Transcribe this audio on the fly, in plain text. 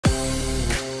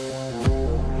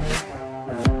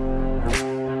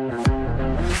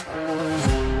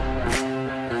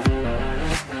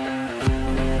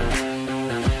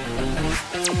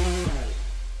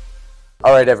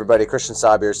All right, everybody, Christian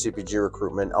Saab here, CPG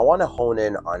Recruitment. I want to hone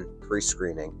in on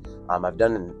pre-screening. I've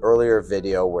done an earlier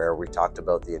video where we talked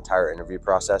about the entire interview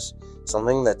process.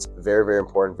 Something that's very, very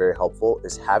important, very helpful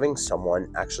is having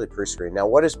someone actually pre-screen. Now,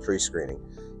 what is pre-screening?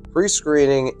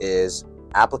 Pre-screening is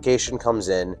application comes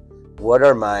in. What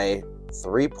are my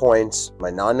 3 points, my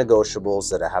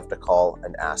non-negotiables that I have to call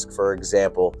and ask? For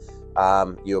example,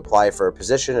 you apply for a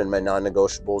position and my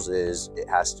non-negotiables is it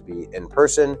has to be in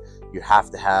person. You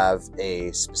have to have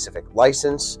a specific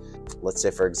license. Let's say,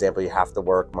 for example, you have to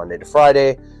work Monday to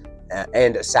Friday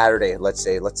and a Saturday. Let's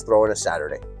throw in a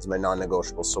Saturday. It's my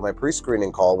non-negotiables. So my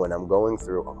pre-screening call when I'm going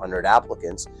through 100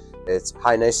 applicants, it's,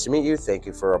 hi, nice to meet you. Thank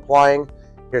you for applying.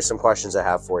 Here's some questions I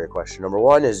have for you. Question number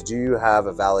 1 is, do you have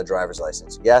a valid driver's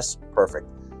license? Yes, perfect.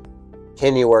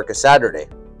 Can you work a Saturday?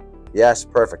 Yes,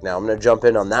 perfect. Now I'm going to jump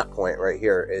in on that point right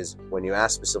here is when you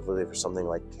ask specifically for something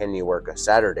like, can you work a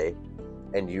Saturday?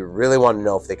 And you really want to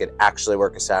know if they could actually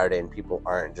work a Saturday and people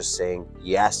aren't just saying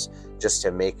yes just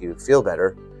to make you feel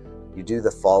better. You do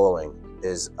the following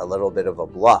is a little bit of a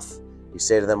bluff. You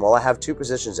say to them, well, I have 2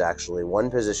 positions actually. One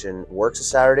position works a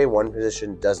Saturday, one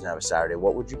position doesn't have a Saturday.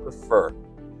 What would you prefer?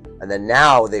 And then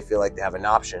now they feel like they have an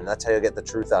option. That's how you get the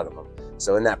truth out of them.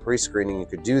 So in that pre-screening, you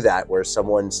could do that where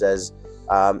someone says,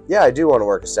 yeah, I do want to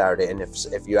work a Saturday. And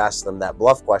if you ask them that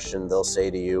bluff question, they'll say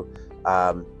to you,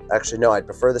 actually, no, I'd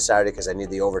prefer the Saturday because I need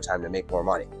the overtime to make more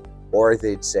money. Or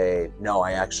they'd say, no,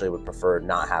 I actually would prefer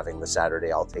not having the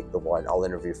Saturday. I'll take the one, I'll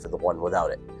interview for the one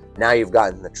without it. Now you've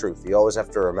gotten the truth. You always have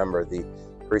to remember the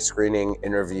pre-screening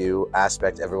interview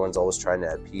aspect. Everyone's always trying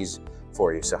to appease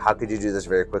for you. So how could you do this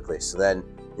very quickly? So then,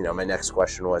 my next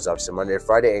question was obviously Monday to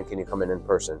Friday, and can you come in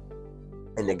person?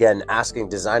 And again,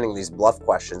 designing these bluff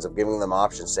questions of giving them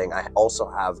options, saying, I also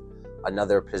have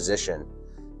another position.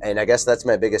 And I guess that's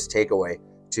my biggest takeaway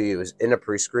to you is in a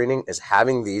pre-screening is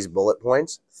having these bullet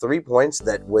points, 3 points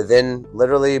that within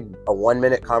literally a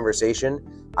 1-minute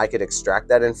conversation, I could extract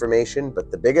that information.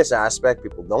 But the biggest aspect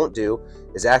people don't do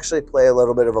is actually play a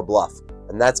little bit of a bluff.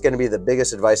 And that's going to be the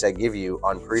biggest advice I give you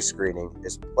on pre-screening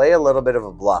is play a little bit of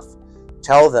a bluff.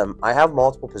 Tell them, I have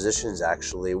multiple positions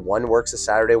actually. One works a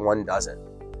Saturday, one doesn't.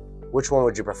 Which one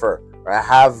would you prefer? Or I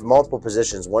have multiple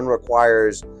positions. One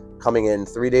requires coming in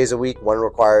 3 days a week. One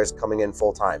requires coming in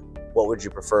full time. What would you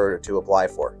prefer to apply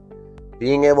for?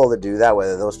 Being able to do that,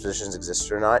 whether those positions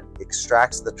exist or not,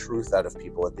 extracts the truth out of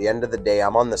people. At the end of the day,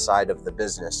 I'm on the side of the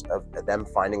business of them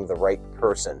finding the right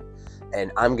person.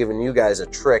 And I'm giving you guys a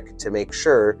trick to make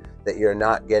sure that you're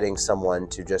not getting someone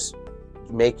to just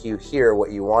make you hear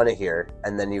what you want to hear.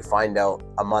 And then you find out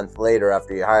a month later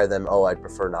after you hire them, oh, I'd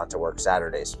prefer not to work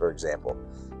Saturdays, for example.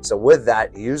 So with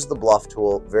that, use the bluff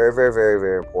tool. Very, very, very,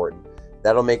 very important.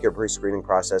 That'll make your pre-screening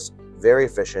process very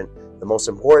efficient. The most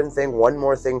important thing, one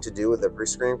more thing to do with the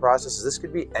pre-screening process is this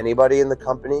could be anybody in the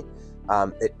company.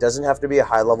 It doesn't have to be a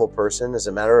high-level person. As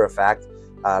a matter of fact,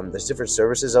 there's different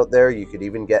services out there. You could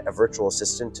even get a virtual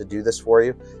assistant to do this for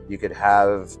you. You could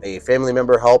have a family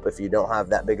member help if you don't have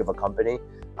that big of a company.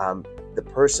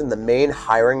 The main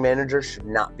hiring manager should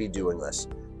not be doing this.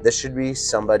 This should be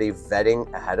somebody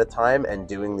vetting ahead of time and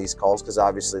doing these calls because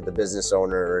obviously the business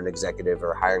owner or an executive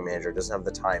or hiring manager doesn't have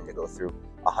the time to go through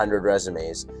 100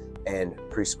 resumes and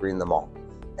pre-screen them all.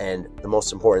 And the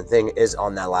most important thing is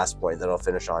on that last point that I'll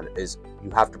finish on is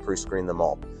you have to pre-screen them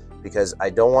all, because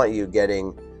I don't want you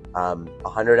getting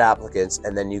 100 applicants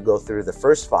and then you go through the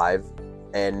first 5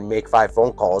 and make 5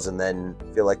 phone calls and then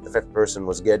feel like the 5th person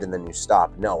was good and then you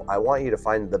stop. No, I want you to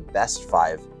find the best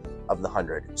 5 of the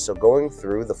 100. So going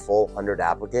through the full 100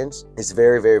 applicants is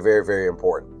very, very, very, very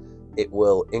important. It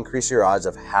will increase your odds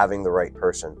of having the right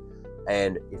person.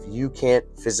 And if you can't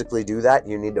physically do that,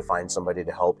 you need to find somebody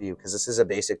to help you because this is a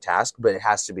basic task, but it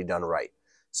has to be done right.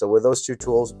 So with those 2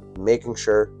 tools, making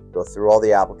sure, go through all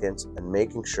the applicants and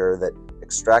making sure that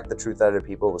extract the truth out of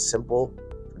people with simple,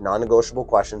 non-negotiable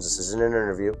questions. This isn't an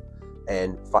interview.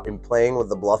 And playing with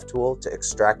the bluff tool to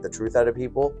extract the truth out of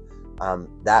people,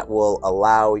 that will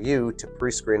allow you to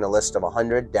pre-screen a list of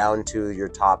 100 down to your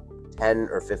top 10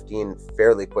 or 15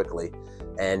 fairly quickly.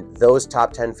 And those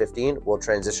top 10, 15 will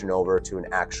transition over to an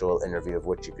actual interview of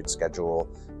which you could schedule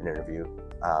an interview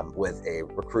with a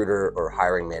recruiter or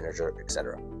hiring manager,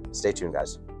 etc. Stay tuned,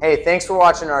 guys. Hey, thanks for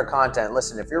watching our content.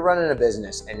 Listen, if you're running a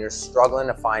business and you're struggling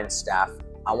to find staff,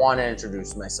 I want to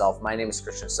introduce myself. My name is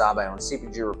Christian Saab. I own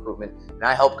CPG Recruitment, and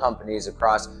I help companies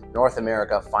across North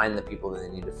America find the people that they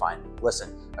need to find.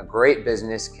 Listen, a great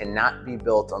business cannot be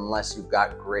built unless you've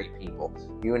got great people.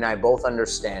 You and I both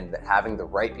understand that having the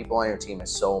right people on your team is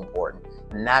so important,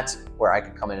 and that's where I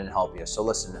could come in and help you. So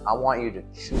listen, I want you to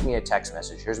shoot me a text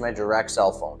message. Here's my direct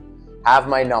cell phone. have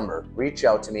my number. Reach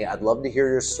out to me. I'd love to hear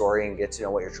your story and get to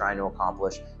know what you're trying to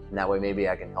accomplish. And that way maybe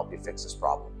I can help you fix this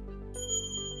problem.